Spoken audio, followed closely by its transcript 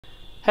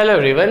Hello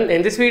everyone,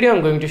 in this video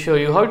I'm going to show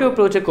you how to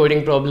approach a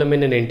coding problem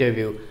in an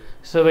interview.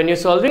 So when you're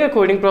solving a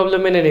coding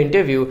problem in an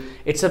interview,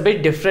 it's a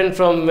bit different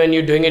from when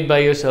you're doing it by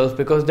yourself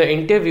because the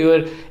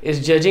interviewer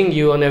is judging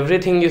you on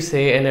everything you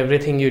say and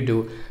everything you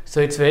do. So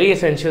it's very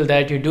essential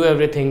that you do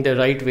everything the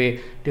right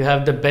way to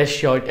have the best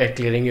shot at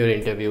clearing your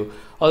interview.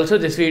 Also,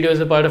 this video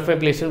is a part of my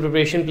placement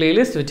preparation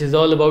playlist, which is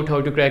all about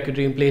how to crack your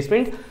dream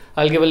placement.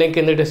 I'll give a link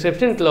in the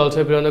description. It'll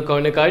also appear on the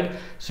corner card.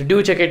 So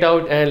do check it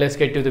out and let's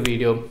get to the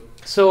video.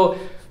 So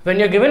when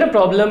you're given a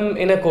problem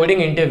in a coding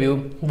interview,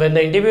 when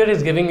the interviewer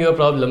is giving you a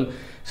problem,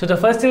 so the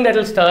first thing that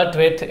will start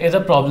with is a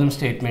problem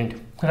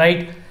statement,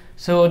 right?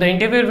 So the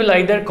interviewer will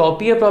either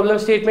copy a problem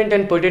statement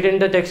and put it in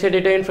the text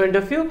editor in front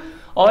of you,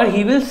 or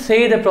he will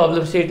say the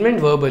problem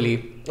statement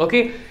verbally,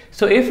 okay?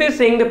 So if he's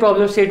saying the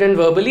problem statement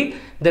verbally,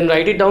 then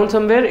write it down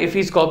somewhere. If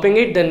he's copying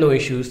it, then no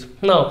issues.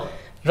 Now,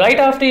 right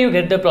after you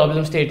get the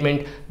problem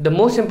statement, the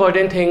most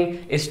important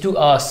thing is to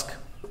ask.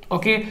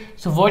 Okay,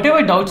 so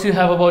whatever doubts you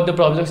have about the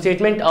problem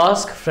statement,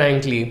 ask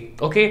frankly.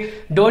 Okay,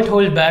 don't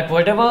hold back.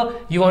 Whatever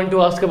you want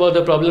to ask about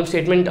the problem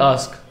statement,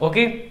 ask.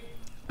 Okay,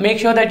 make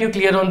sure that you're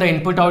clear on the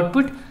input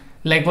output,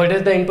 like what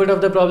is the input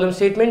of the problem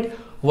statement,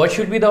 what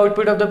should be the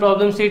output of the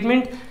problem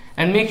statement,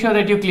 and make sure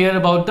that you're clear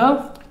about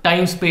the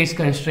time space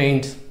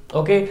constraints.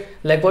 Okay,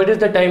 like what is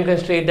the time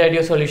constraint that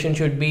your solution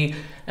should be,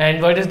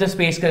 and what is the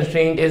space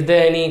constraint, is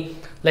there any,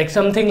 like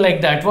something like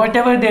that.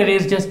 Whatever there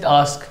is, just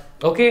ask.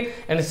 Okay,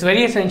 and it's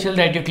very essential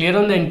that you're clear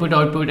on the input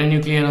output and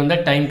you're clear on the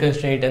time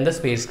constraint and the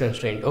space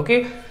constraint.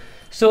 Okay,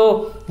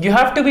 so you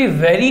have to be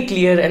very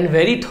clear and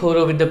very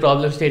thorough with the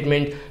problem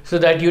statement so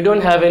that you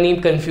don't have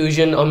any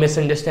confusion or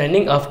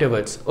misunderstanding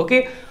afterwards.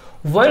 Okay,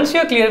 once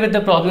you're clear with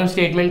the problem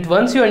statement,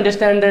 once you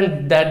understand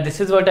then that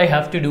this is what I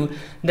have to do,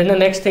 then the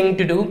next thing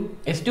to do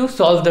is to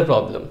solve the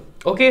problem.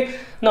 Okay,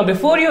 now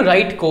before you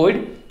write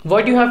code,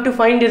 what you have to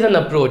find is an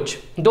approach.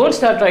 Don't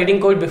start writing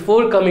code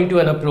before coming to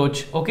an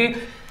approach. Okay,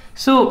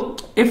 so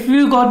if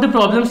you got the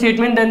problem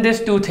statement, then there's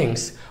two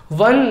things.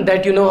 One,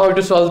 that you know how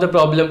to solve the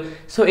problem.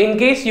 So in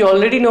case you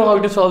already know how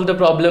to solve the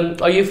problem,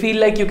 or you feel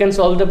like you can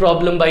solve the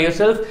problem by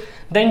yourself,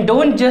 then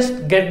don't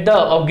just give the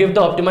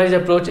optimized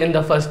approach in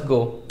the first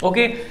go.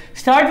 Okay,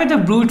 start with a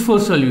brute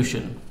force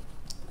solution.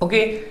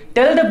 Okay,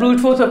 tell the brute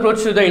force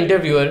approach to the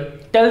interviewer,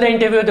 tell the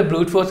interviewer the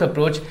brute force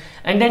approach,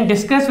 and then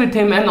discuss with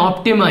him and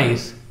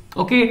optimize.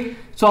 Okay,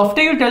 so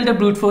after you tell the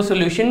brute force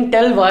solution,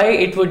 tell why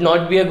it would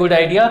not be a good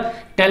idea,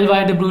 tell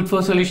why the brute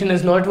force solution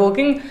is not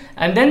working,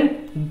 and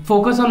then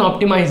focus on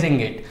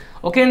optimizing it.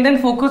 Okay, and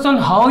then focus on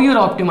how you're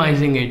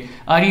optimizing it.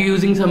 Are you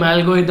using some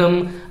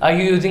algorithm? Are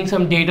you using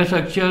some data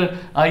structure?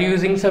 Are you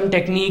using some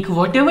technique?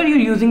 Whatever you're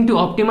using to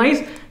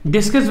optimize,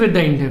 discuss with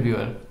the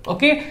interviewer.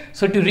 Okay,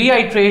 so to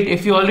reiterate,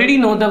 if you already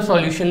know the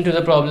solution to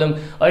the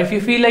problem, or if you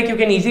feel like you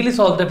can easily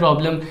solve the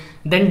problem,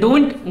 then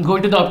don't go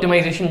to the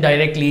optimization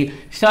directly.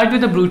 Start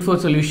with a brute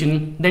force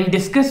solution, then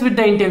discuss with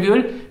the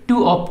interviewer to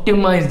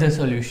optimize the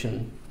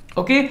solution.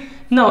 Okay,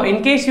 now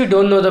in case you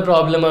don't know the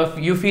problem or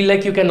you feel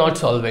like you cannot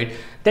solve it,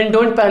 then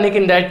don't panic.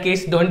 In that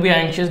case, don't be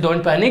anxious,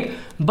 don't panic,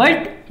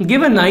 but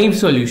give a naive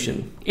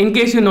solution. In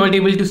case you're not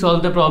able to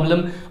solve the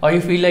problem or you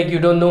feel like you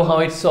don't know how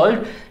it's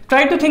solved,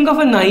 try to think of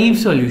a naive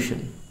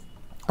solution.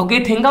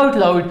 Okay, think out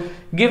loud,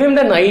 give him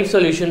the naive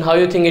solution, how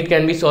you think it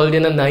can be solved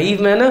in a naive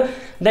manner,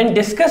 then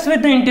discuss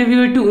with the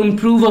interviewer to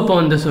improve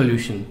upon the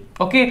solution.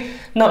 Okay,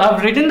 now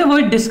I've written the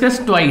word discuss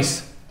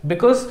twice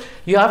because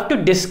you have to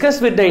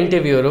discuss with the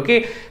interviewer.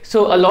 Okay,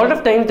 so a lot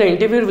of times the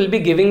interviewer will be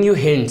giving you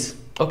hints.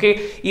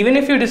 Okay, even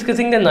if you're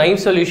discussing the naive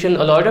solution,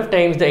 a lot of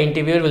times the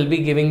interviewer will be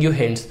giving you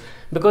hints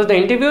because the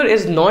interviewer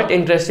is not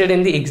interested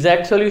in the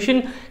exact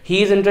solution,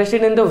 he is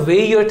interested in the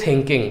way you're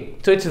thinking.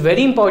 So it's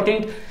very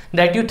important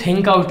that you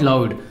think out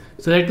loud.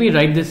 So let me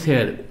write this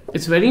here.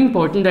 It's very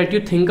important that you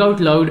think out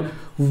loud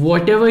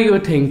whatever you're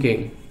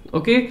thinking.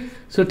 Okay,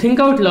 so think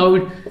out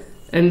loud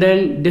and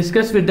then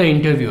discuss with the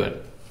interviewer.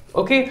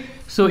 Okay,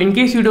 so in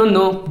case you don't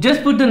know,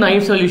 just put the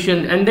naive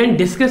solution and then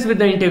discuss with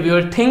the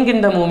interviewer, think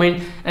in the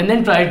moment, and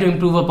then try to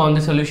improve upon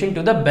the solution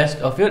to the best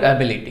of your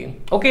ability.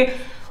 Okay,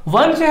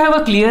 once you have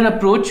a clear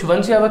approach,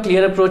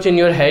 in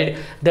your head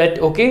that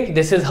okay,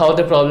 this is how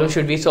the problem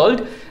should be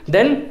solved,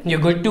 then you're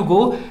good to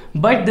go.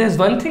 But there's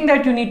one thing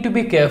that you need to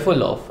be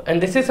careful of,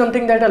 and this is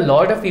something that a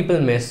lot of people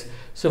miss.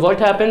 So what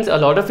happens, a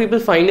lot of people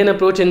find an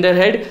approach in their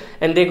head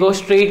and they go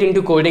straight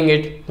into coding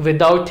it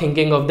without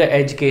thinking of the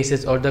edge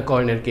cases or the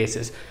corner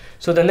cases.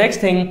 So the next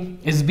thing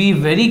is be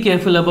very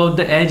careful about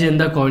the edge and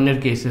the corner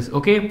cases.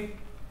 Okay,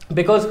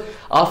 because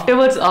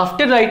afterwards,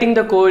 after writing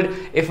the code,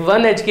 if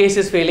one edge case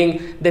is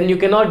failing, then you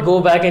cannot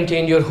go back and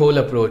change your whole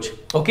approach.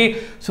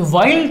 Okay, so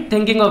while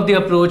thinking of the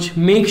approach,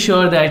 make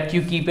sure that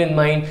you keep in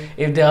mind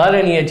if there are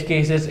any edge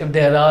cases, if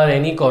there are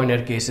any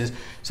corner cases.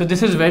 So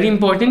this is very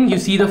important. You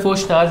see the 4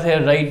 stars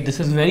here, right? This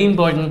is very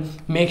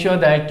important. Make sure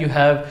that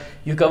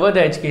you cover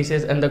the edge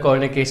cases and the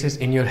corner cases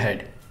in your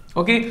head.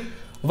 Okay,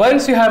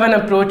 once you have an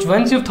approach,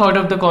 once you've thought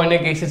of the corner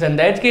cases and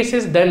the edge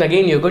cases, then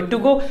again you're good to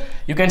go.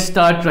 You can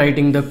start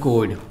writing the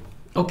code.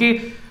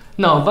 Okay,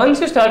 now once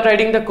you start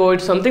writing the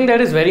code, something that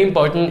is very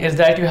important is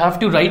that you have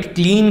to write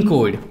clean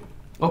code.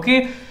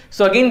 Okay,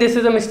 so again, this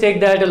is a mistake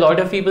that a lot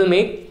of people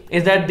make,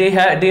 is that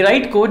they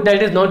write code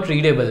that is not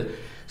readable.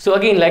 So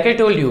again, like I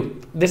told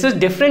you, this is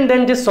different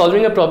than just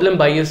solving a problem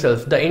by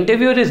yourself. The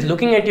interviewer is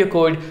looking at your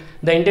code,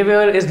 the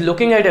interviewer is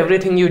looking at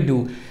everything you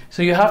do.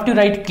 So you have to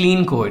write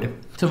clean code.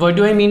 So what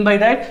do I mean by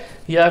that?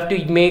 You have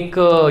to make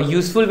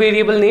useful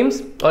variable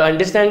names or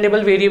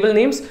understandable variable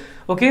names.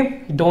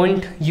 Okay,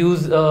 don't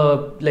use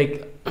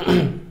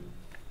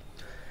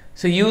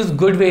so use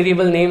good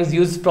variable names,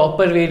 use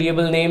proper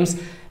variable names,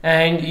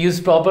 and use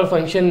proper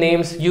function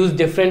names, use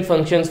different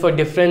functions for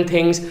different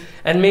things,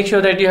 and make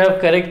sure that you have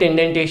correct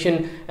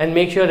indentation, and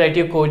make sure that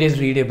your code is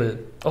readable.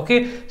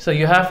 Okay, so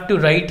you have to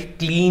write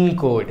clean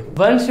code.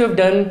 Once you've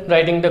done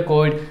writing the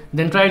code,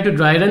 then try to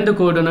dry run the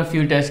code on a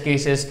few test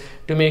cases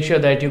to make sure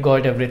that you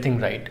got everything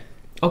right.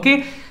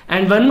 Okay,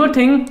 and one more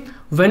thing,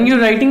 when you're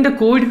writing the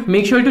code,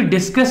 make sure to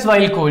discuss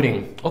while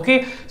coding.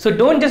 Okay, so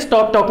don't just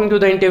stop talking to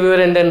the interviewer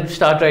and then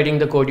start writing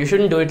the code. You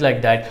shouldn't do it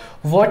like that.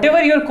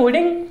 Whatever you're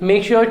coding,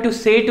 make sure to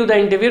say to the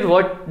interviewer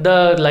what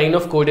the line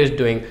of code is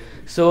doing.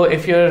 So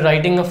if you're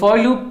writing a for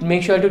loop,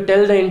 make sure to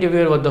tell the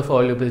interviewer what the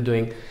for loop is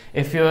doing.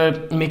 If you're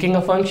making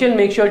a function,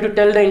 make sure to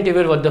tell the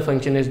interviewer what the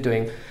function is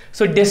doing.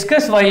 So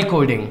discuss while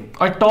coding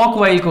or talk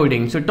while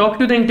coding. So talk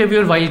to the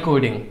interviewer while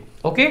coding.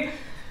 Okay.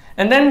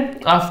 And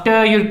then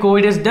after your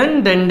code is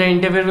done, then the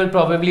interviewer will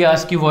probably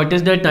ask you what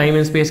is the time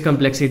and space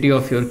complexity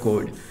of your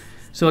code.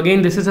 So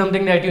again, this is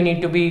something that you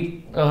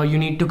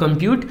need to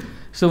compute.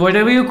 So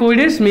whatever your code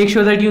is, make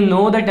sure that you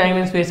know the time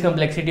and space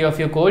complexity of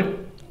your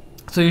code.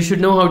 So you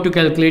should know how to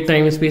calculate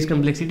time and space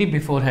complexity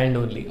beforehand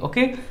only.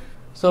 Okay.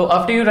 So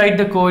after you write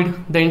the code,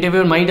 the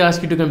interviewer might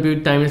ask you to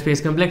compute time and space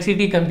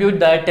complexity, compute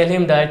that, tell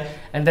him that,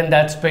 and then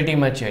that's pretty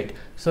much it.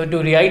 So to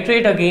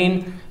reiterate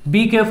again,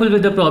 be careful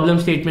with the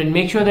problem statement.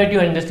 Make sure that you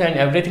understand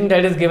everything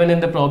that is given in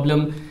the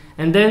problem,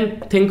 and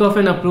then think of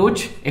an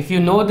approach. If you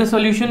know the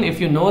solution,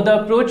 if you know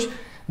the approach,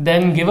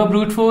 then give a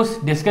brute force,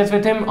 discuss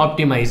with him,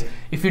 optimize.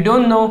 If you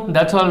don't know,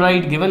 that's all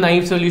right. Give a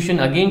naive solution,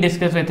 again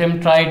discuss with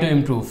him, try to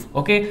improve.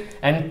 Okay,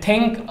 and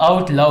think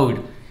out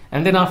loud.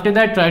 And then after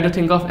that, try to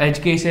think of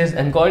edge cases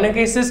and corner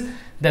cases.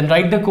 Then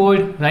write the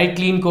code, write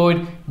clean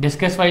code,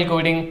 discuss while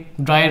coding,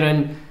 dry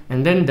run,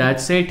 and then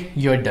that's it,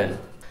 you're done.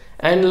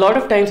 And a lot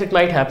of times it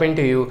might happen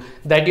to you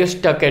that you're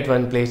stuck at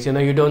one place,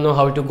 you don't know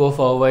how to go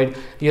forward,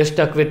 you're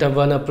stuck with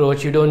one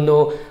approach, you don't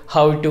know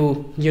how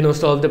to,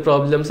 solve the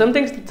problem,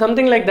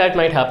 something like that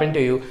might happen to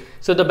you.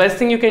 So the best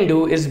thing you can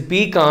do is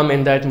be calm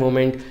in that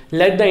moment,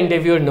 let the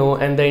interviewer know,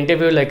 and the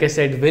interviewer, like I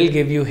said, will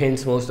give you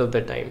hints most of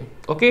the time.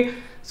 Okay,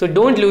 so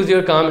don't lose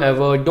your calm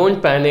ever, don't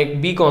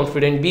panic, be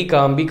confident, be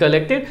calm, be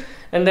collected,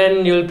 and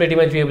then you'll pretty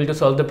much be able to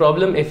solve the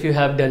problem if you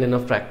have done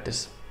enough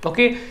practice.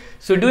 Okay,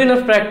 so do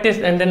enough practice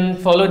and then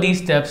follow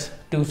these steps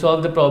to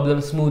solve the problem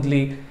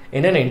smoothly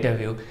in an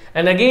interview.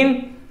 And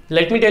again,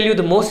 let me tell you,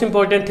 the most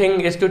important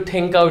thing is to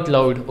think out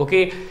loud.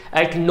 Okay,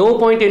 at no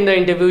point in the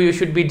interview you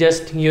should be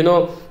just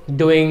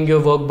doing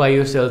your work by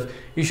yourself.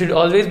 You should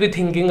always be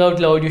thinking out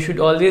loud. You should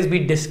always be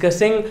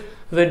discussing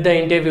with the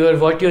interviewer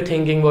what you're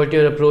thinking, what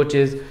your approach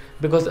is,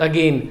 because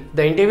again,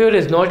 the interviewer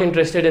is not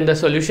interested in the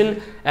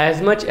solution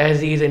as much as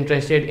he is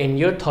interested in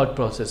your thought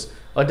process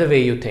or the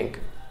way you think.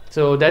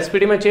 So that's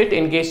pretty much it.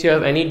 In case you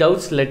have any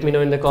doubts, let me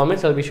know in the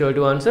comments. I'll be sure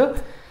to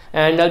answer.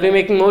 And I'll be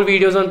making more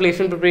videos on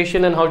placement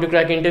preparation and how to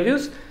crack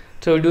interviews.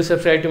 So do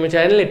subscribe to my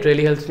channel. It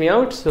really helps me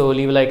out. So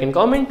leave a like and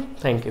comment.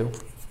 Thank you.